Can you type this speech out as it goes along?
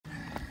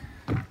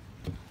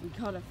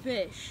caught a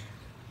fish.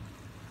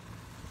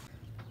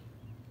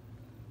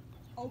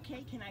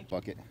 Okay, can I?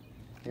 Bucket.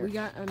 Here. We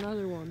got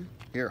another one.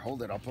 Here,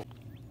 hold it. I'll put.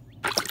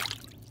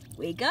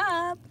 Wake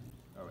up.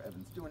 Oh,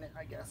 Evan's doing it,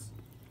 I guess.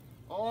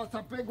 Oh, it's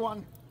a big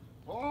one.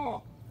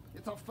 Oh,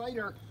 it's a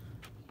fighter.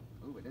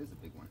 Oh, it is a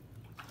big one.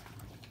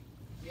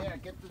 Yeah,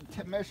 get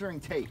the measuring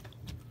tape.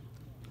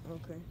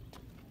 Okay.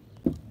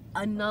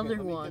 Another Okay,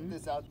 let me one. get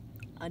this out.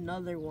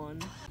 Another one.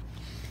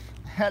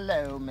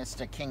 Hello,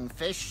 Mr.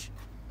 Kingfish.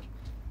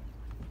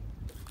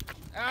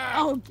 Ah,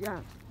 Oh,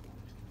 God.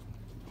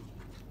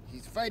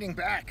 he's fighting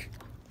back.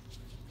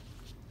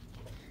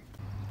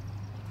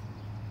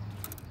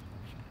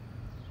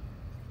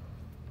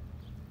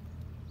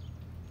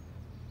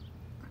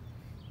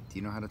 Do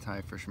you know how to tie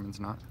a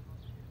fisherman's knot?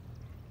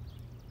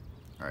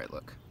 All right,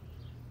 look.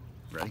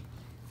 Ready?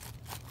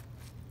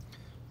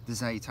 This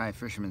is how you tie a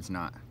fisherman's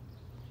knot.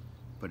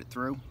 Put it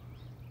through.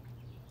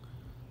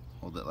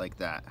 Hold it like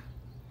that.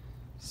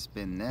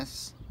 Spin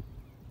this.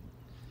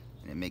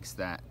 And it makes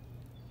that.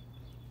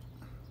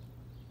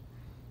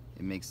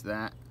 It makes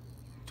that.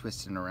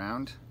 Twisting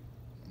around.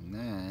 And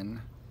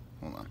then,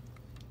 hold on.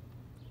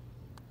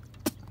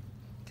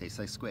 Tastes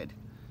like squid.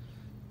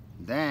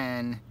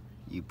 Then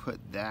you put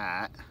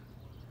that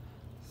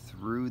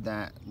through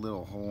that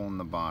little hole in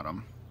the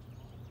bottom,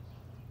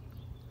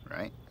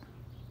 right?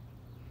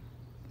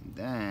 And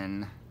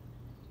then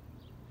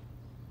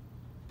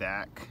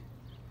back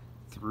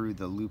through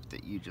the loop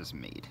that you just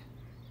made.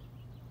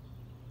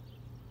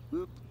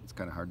 Whoop, it's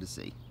kind of hard to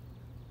see.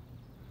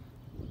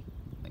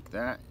 Like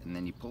that, and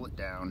then you pull it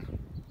down.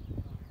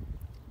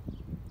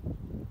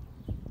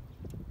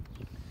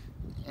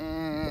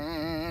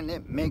 And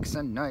it makes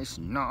a nice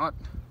knot.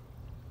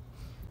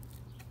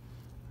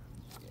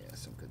 Yeah,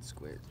 some good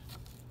squid.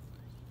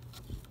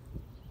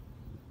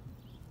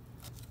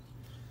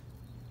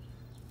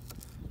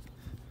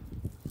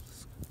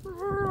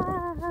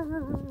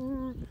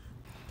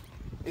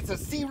 It's a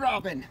sea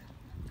robin.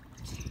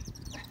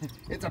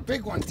 It's a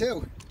big one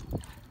too.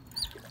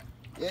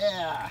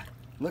 Yeah.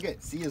 Look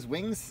at, see his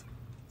wings?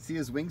 See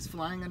his wings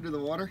flying under the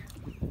water?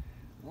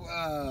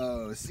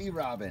 Whoa, sea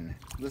robin.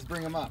 Let's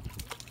bring him up.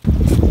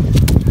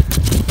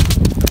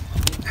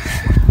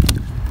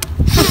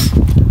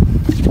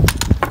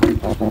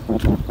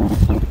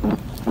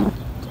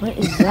 What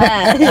is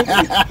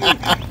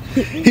that?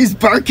 He's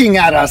barking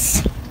at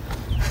us.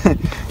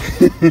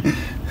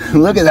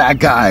 Look at that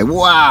guy.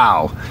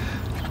 Wow.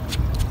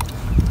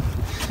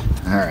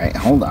 All right,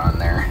 hold on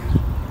there.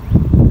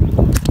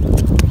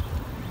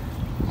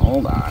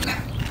 Hold on.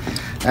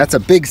 That's a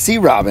big sea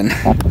robin.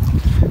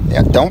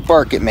 Yeah, don't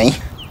bark at me.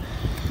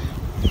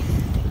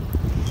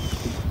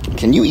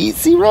 Can you eat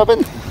sea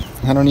robin?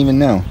 I don't even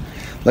know.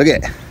 Look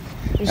at,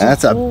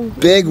 that's a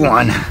big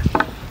one.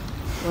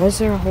 Why is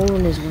there a hole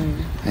in his wing?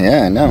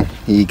 Yeah, I know.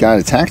 He got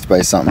attacked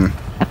by something.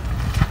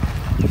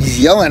 He's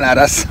yelling at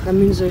us. That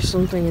means there's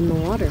something in the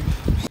water.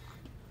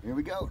 Here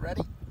we go.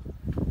 Ready?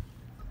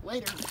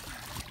 Later.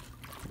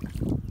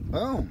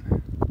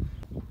 Boom.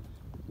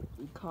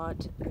 We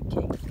caught a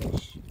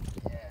kingfish.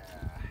 Yeah.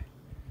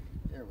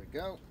 There we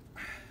go.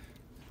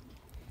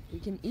 We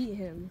can eat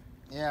him.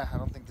 Yeah, I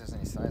don't think there's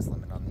any size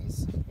limit on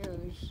these. Yeah,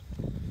 there's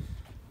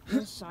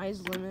no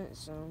size limit,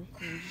 so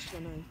we're just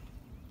gonna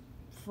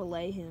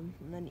fillet him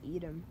and then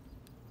eat him.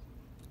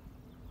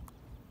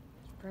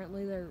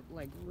 Apparently they're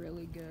like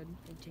really good.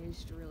 They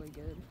taste really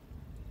good.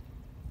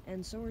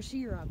 And so are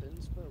sea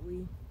robins, but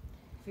we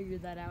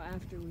figured that out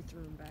after we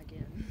threw them back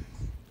in.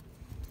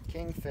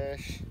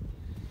 Kingfish.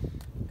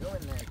 Go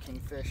in there,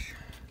 kingfish.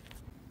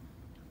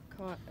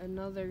 Caught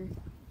another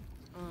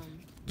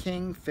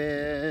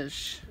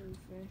Kingfish.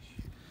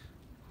 kingfish.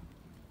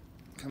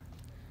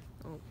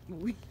 Oh,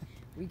 we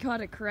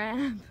caught a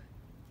crab.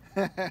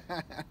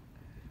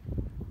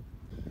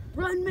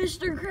 Run,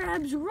 Mr.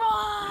 Krabs,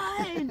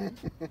 run!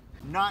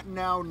 Not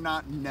now,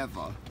 not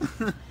never.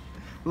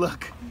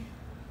 Look.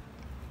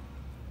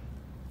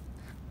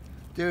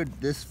 Dude,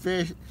 this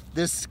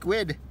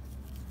squid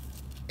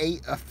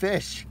ate a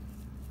fish.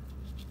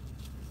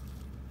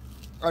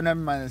 Oh, never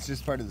mind, it's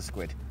just part of the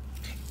squid.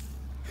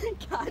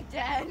 God,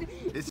 Dad.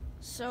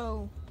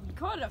 So, we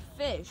caught a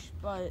fish,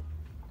 but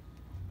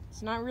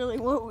it's not really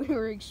what we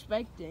were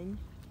expecting.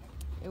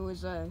 It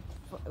was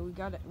we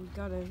got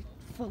a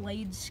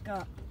filleted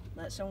scup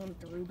that someone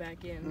threw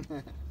back in.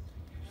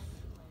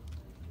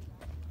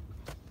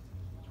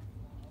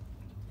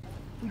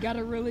 We got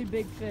a really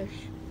big fish.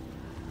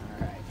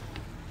 Alright.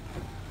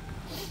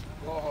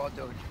 Oh,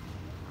 dude.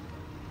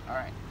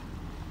 Alright.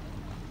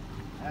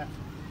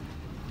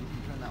 You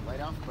can turn that light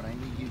off, but I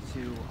need you to,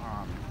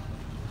 I'm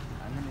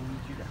going to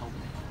need you to help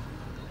me.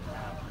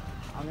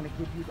 I'm going to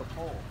give you the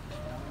pole.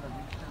 And I'm going to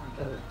reach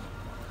down.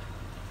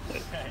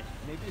 Okay.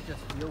 Maybe it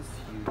just feels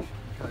huge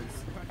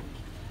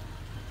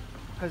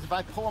because if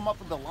I pull him up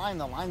with the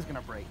line's going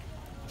to break.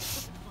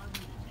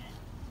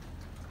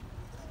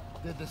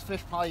 Dude, this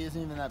fish probably isn't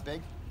even that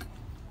big.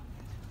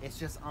 It's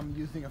just I'm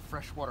using a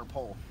freshwater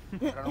pole.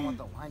 But I don't want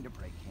the line to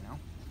break, you know?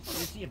 You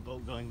see a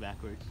boat going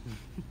backwards.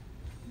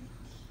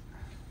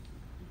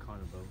 Caught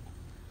him. boat.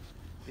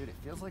 Dude, it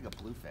feels like a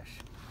bluefish.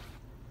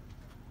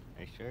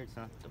 Are you sure it's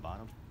not the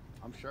bottom?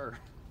 I'm sure.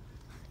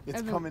 It's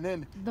And coming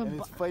in, the and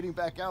it's fighting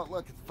back out.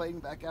 Look, it's fighting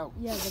back out.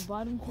 Yeah, the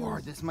bottom Or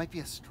feels. this might be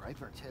a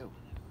striper, too.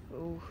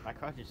 Oh. My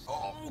car just.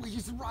 Oh,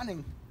 he's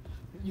running.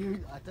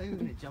 I thought you were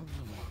gonna jump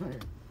in the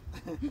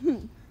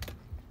water.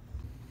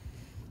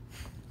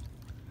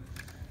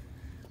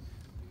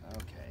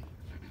 Okay.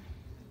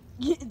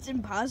 It's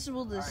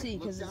impossible to All right, see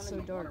look because down it's in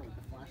so the water dark. with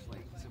the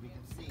flashlight so we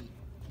can see.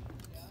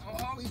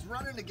 Oh, he's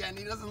running again.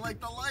 He doesn't like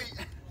the light.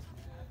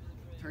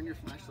 Turn your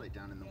flashlight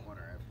down in the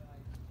water,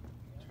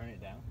 Ev. Turn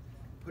it down.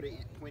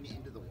 Point it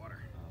into the water.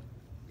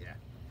 Yeah.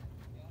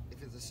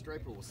 If it's a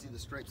striper, we'll see the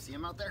stripes. See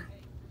him out there?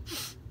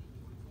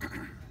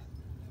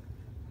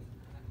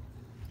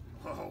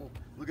 Oh,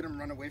 look at him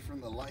run away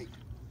from the light.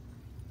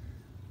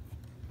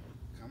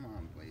 Come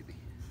on, baby.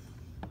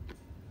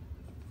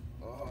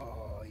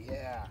 Oh,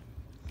 yeah.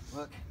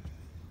 Look,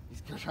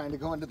 he's trying to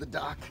go into the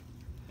dock.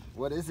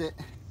 What is it?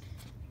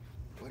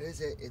 What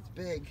is it? It's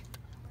big.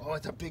 Oh,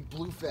 it's a big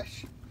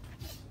bluefish.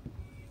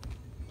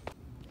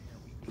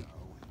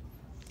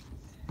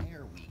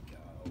 There we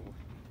go.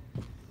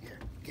 Here,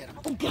 get him.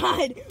 Oh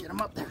God! Get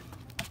him up there.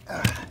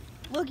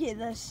 Look at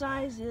the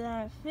size of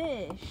that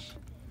fish.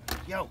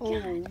 Yo,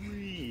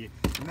 Holy!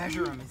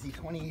 measure him. Is he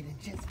 28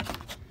 inches?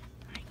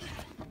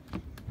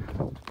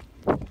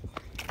 What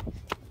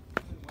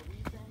were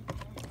you saying?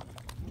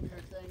 You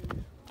were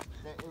saying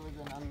that it was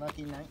an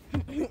unlucky night?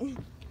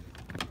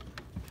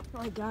 Oh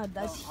my God,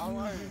 that's All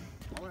our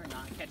huge.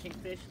 not catching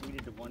fish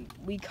leaded to one.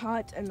 We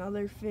caught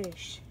another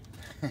fish.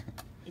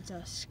 It's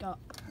a scup.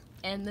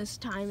 And this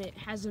time it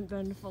hasn't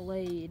been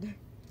filleted.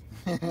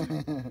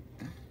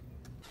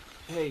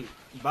 Hey,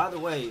 by the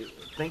way,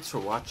 thanks for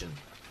watching.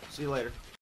 See you later.